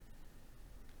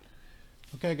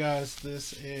Okay, guys,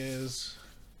 this is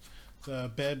the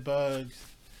Bedbug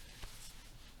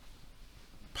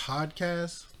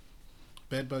podcast,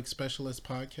 Bedbug Specialist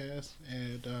podcast,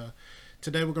 and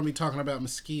today we're going to be talking about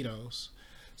mosquitoes.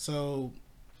 So,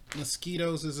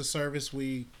 mosquitoes is a service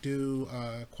we do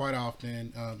quite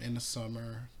often in the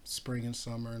summer, spring and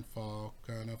summer and fall,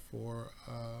 kind of for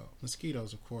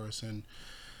mosquitoes, of course. And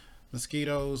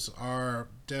mosquitoes are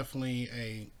definitely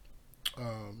a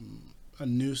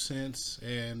nuisance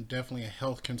and definitely a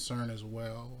health concern as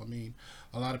well. I mean,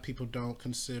 a lot of people don't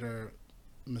consider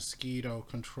mosquito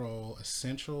control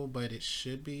essential, but it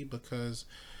should be because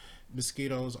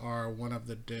mosquitoes are one of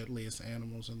the deadliest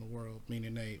animals in the world,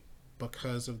 meaning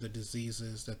because of the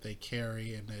diseases that they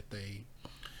carry and that they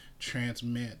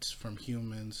transmit from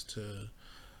humans to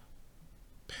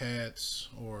pets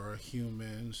or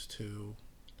humans to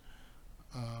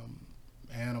um,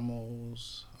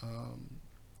 animals,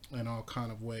 in all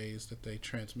kind of ways that they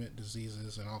transmit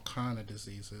diseases and all kind of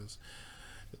diseases.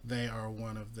 They are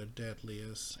one of the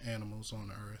deadliest animals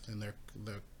on earth, and they're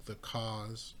the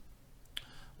cause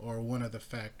or one of the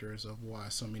factors of why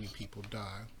so many people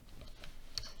die.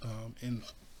 And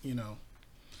you know,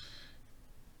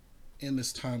 in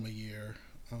this time of year,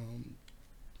 um,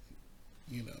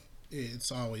 it's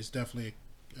always definitely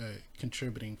a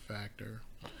contributing factor.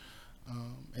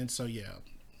 And so yeah,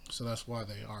 so that's why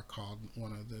they are called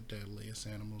one of the deadliest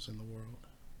animals in the world,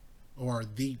 or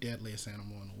the deadliest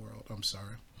animal in the world. I'm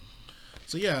sorry.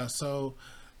 So yeah, so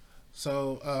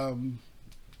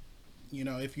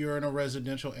if you're in a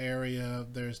residential area,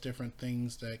 there's different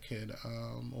things that could,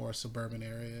 or a suburban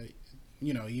area,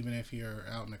 even if you're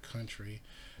out in the country,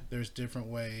 there's different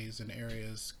ways and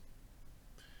areas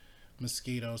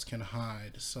mosquitoes can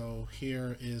hide. So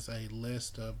here is a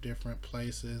list of different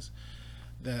places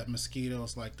that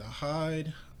mosquitoes like to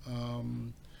hide.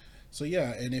 So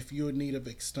yeah, and if you're in need of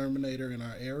exterminator in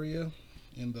our area,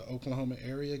 in the Oklahoma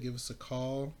area, give us a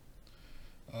call.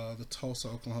 The Tulsa,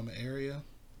 Oklahoma area.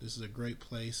 This is a great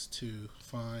place to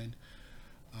find,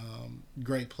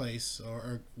 great place,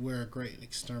 or we're a great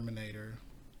exterminator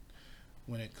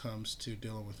when it comes to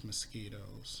dealing with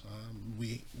mosquitoes.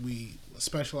 We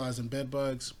specialize in bed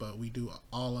bugs, but we do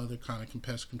all other kind of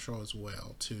pest control as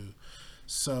well too.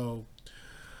 So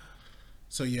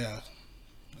so yeah.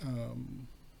 Um,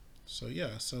 so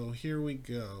here we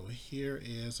go. Here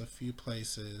is a few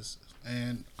places,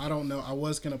 and I don't know. I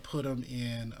was gonna put them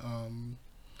in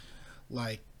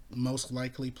like most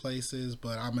likely places,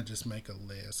 but I'm gonna just make a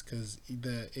list because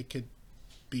the it could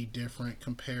be different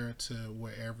compared to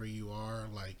wherever you are.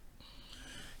 Like,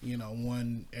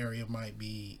 one area might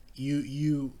be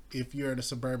you if you're in a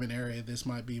suburban area, this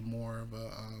might be more of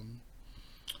a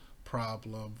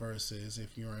problem versus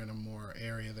if you're in a more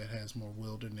area that has more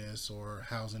wilderness or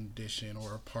housing addition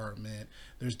or apartment.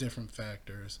 There's different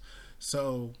factors.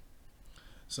 So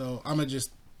I'm gonna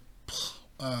just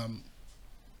um,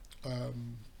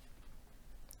 um,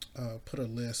 put a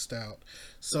list out.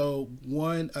 So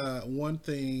one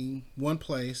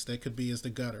place that could be is the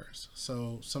gutters.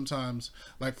 So sometimes,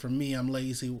 like for me, I'm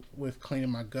lazy with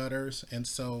cleaning my gutters, and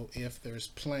so if there's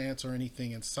plants or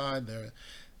anything inside there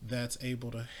that's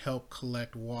able to help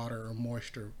collect water or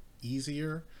moisture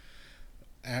easier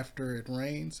after it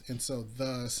rains, and so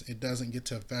thus it doesn't get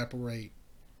to evaporate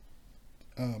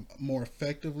more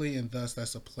effectively, and thus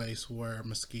that's a place where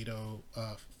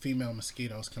female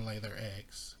mosquitoes can lay their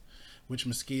eggs. Which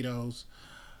mosquitoes,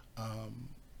 um,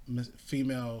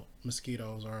 female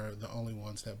mosquitoes are the only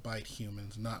ones that bite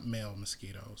humans, not male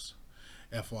mosquitoes.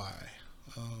 FYI,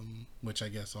 which I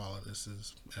guess all of this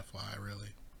is FYI really,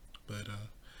 but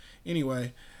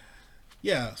anyway,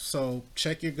 yeah. So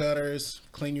check your gutters,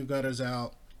 clean your gutters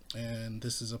out, and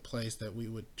this is a place that we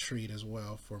would treat as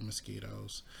well for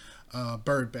mosquitoes.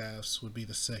 Bird baths would be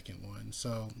the second one.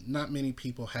 So not many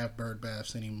people have bird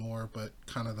baths anymore, but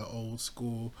kind of the old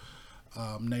school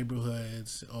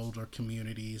neighborhoods, older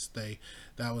communities,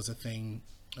 that was a thing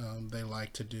they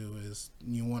like to do. Is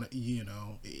you want to,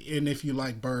 and if you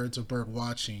like birds or bird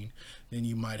watching, then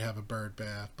you might have a bird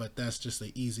bath. But that's just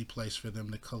an easy place for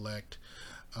them to collect,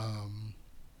 um,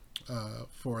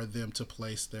 for them to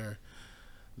place their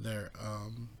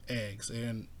eggs.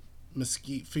 And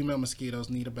female mosquitoes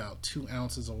need about 2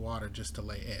 ounces of water just to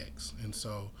lay eggs, and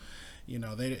so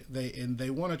they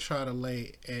want to try to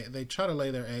lay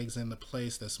their eggs in the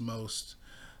place that's most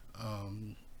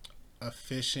um,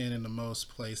 efficient, and the most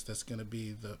place that's going to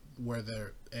be the where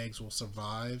their eggs will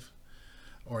survive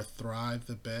or thrive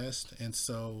the best. And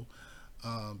so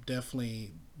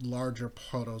definitely larger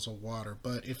puddles of water,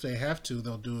 but if they have to,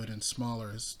 they'll do it in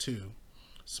smaller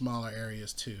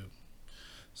areas too.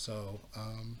 So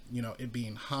it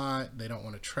being hot, they don't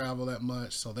want to travel that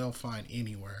much, so they'll find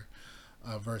anywhere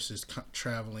versus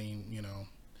traveling,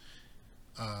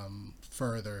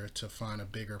 further to find a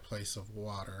bigger place of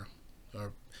water.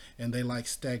 Or, and they like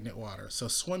stagnant water. So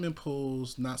swimming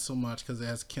pools, not so much because it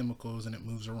has chemicals and it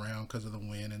moves around because of the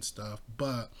wind and stuff.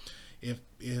 But if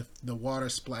the water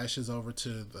splashes over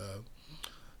to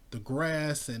the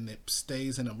grass and it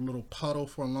stays in a little puddle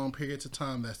for long periods of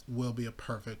time, that will be a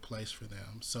perfect place for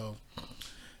them. So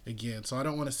again, so I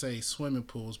don't want to say swimming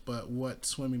pools, but what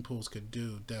swimming pools could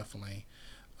do definitely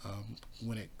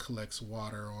when it collects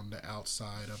water on the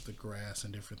outside of the grass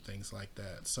and different things like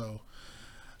that. So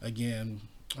again,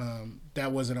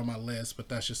 that wasn't on my list, but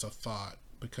that's just a thought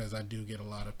because I do get a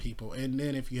lot of people. And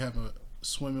then if you have a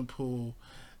swimming pool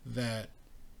that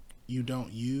you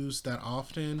don't use that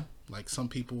often, like some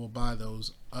people will buy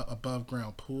those above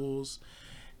ground pools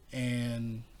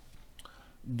and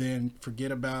then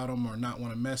forget about them or not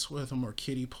want to mess with them, or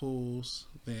kiddie pools,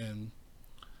 then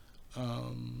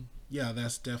yeah,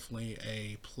 that's definitely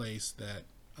a place that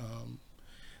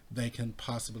they can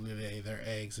possibly lay their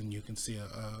eggs, and you can see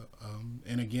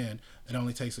and again, it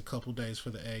only takes a couple days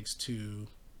for the eggs to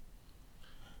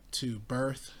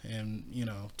birth and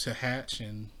to hatch,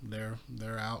 and they're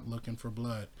out looking for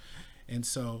blood. And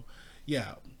so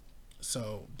yeah,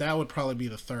 so that would probably be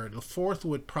the third. The fourth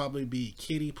would probably be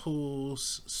kiddie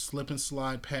pools, slip and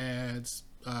slide pads,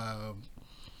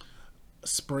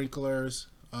 sprinklers,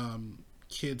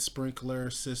 kid sprinkler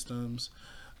systems.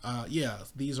 Yeah,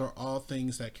 these are all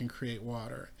things that can create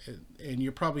water. And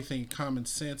you're probably thinking common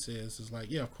sense is like,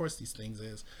 yeah, of course these things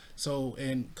is. So,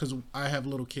 and because I have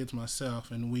little kids myself,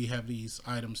 and we have these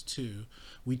items too.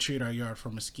 We treat our yard for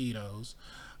mosquitoes.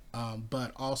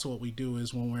 But also, what we do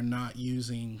is when we're not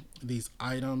using these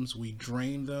items, we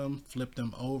drain them, flip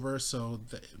them over,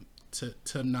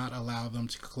 to not allow them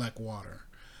to collect water,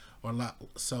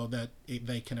 so that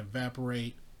they can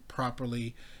evaporate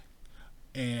properly,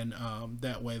 and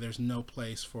that way there's no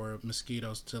place for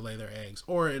mosquitoes to lay their eggs,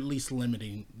 or at least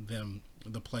limiting them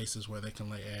the places where they can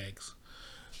lay eggs.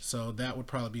 So that would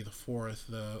probably be the fourth.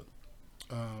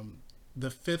 The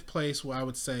fifth place, I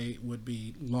would say, would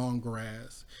be long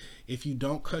grass. If you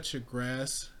don't cut your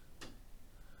grass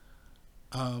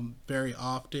very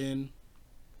often,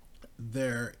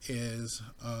 there is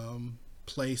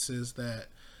places that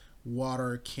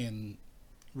water can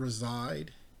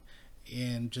reside,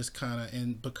 and just kind of,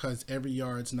 and because every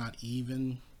yard's not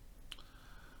even,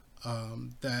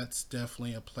 that's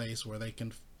definitely a place where they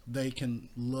can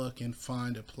look and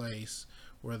find a place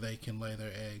where they can lay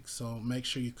their eggs. So make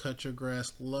sure you cut your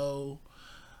grass low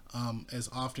as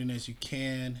often as you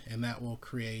can, and that will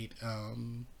create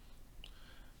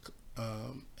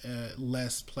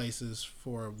less places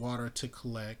for water to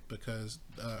collect, because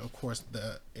of course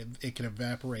it can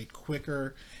evaporate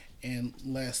quicker and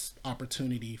less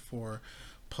opportunity for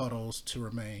puddles to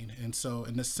remain. And so,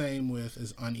 and the same with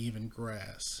is uneven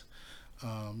grass.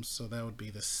 So that would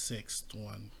be the sixth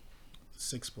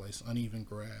place, uneven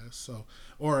grass. So,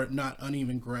 or not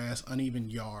uneven grass, uneven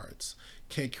yards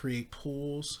can create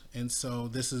pools. And so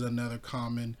this is another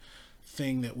common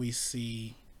thing that we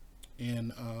see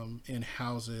in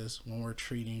houses when we're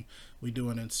treating. We do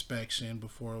an inspection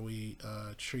before we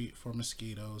treat for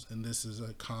mosquitoes, and this is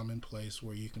a common place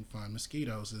where you can find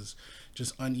mosquitoes. Is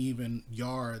just uneven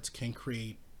yards can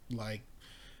create like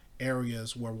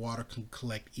areas where water can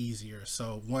collect easier.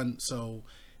 So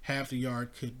half the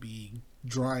yard could be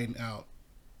drying out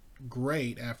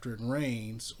great after it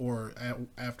rains, or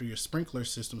after your sprinkler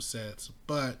system sets,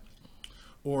 but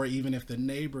or even if the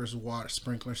neighbor's water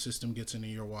sprinkler system gets into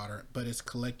your water, but it's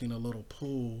collecting a little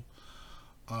pool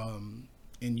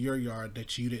in your yard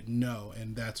that you didn't know,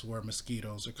 and that's where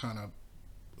mosquitoes are kind of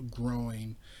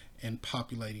growing and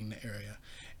populating the area.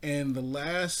 And the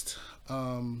last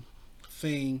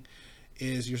thing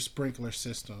is your sprinkler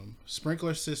system.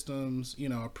 Sprinkler systems,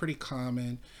 are pretty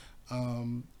common,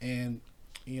 and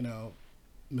you know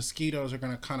mosquitoes are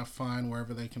going to kind of find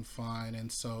wherever they can find.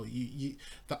 And so the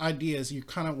idea is you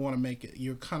kind of want to make it,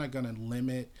 you're kind of going to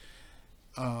limit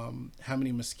how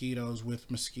many mosquitoes with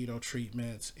mosquito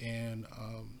treatments, and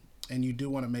you do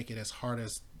want to make it as hard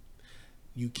as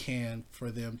you can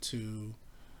for them to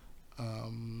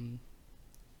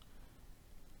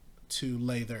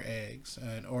lay their eggs,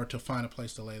 or to find a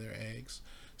place to lay their eggs.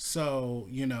 So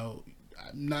I'm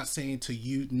not saying to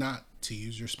you not to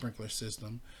use your sprinkler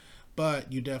system,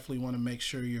 but you definitely want to make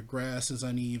sure your grass is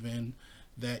uneven,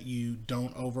 that you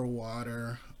don't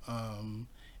overwater, and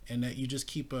that you just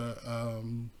keep a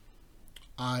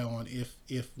eye on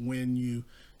if when you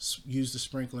use the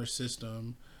sprinkler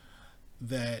system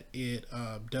that it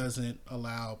doesn't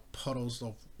allow puddles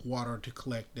of water to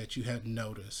collect that you hadn't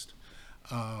noticed.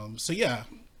 So yeah,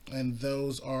 and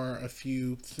those are a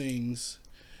few things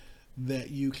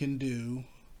that you can do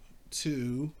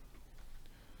to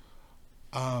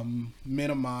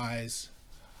minimize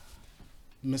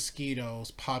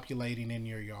mosquitoes populating in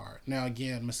your yard. Now,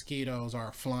 again, mosquitoes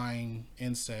are flying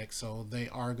insects, so they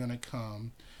are going to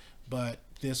come, but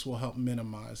this will help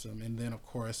minimize them. And then, of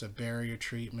course, a barrier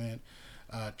treatment,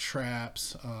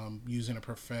 traps, using a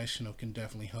professional can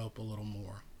definitely help a little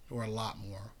more, or a lot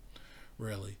more,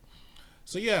 really.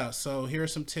 So, yeah, so here are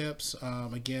some tips.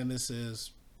 Again,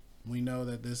 we know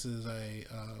that this is a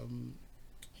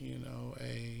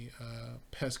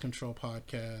pest control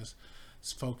podcast.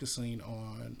 It's focusing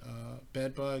on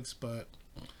bed bugs, but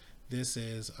this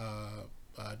is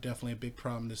definitely a big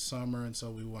problem this summer, and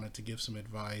so we wanted to give some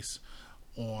advice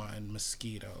on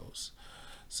mosquitoes.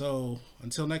 So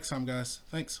until next time, guys,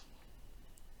 thanks.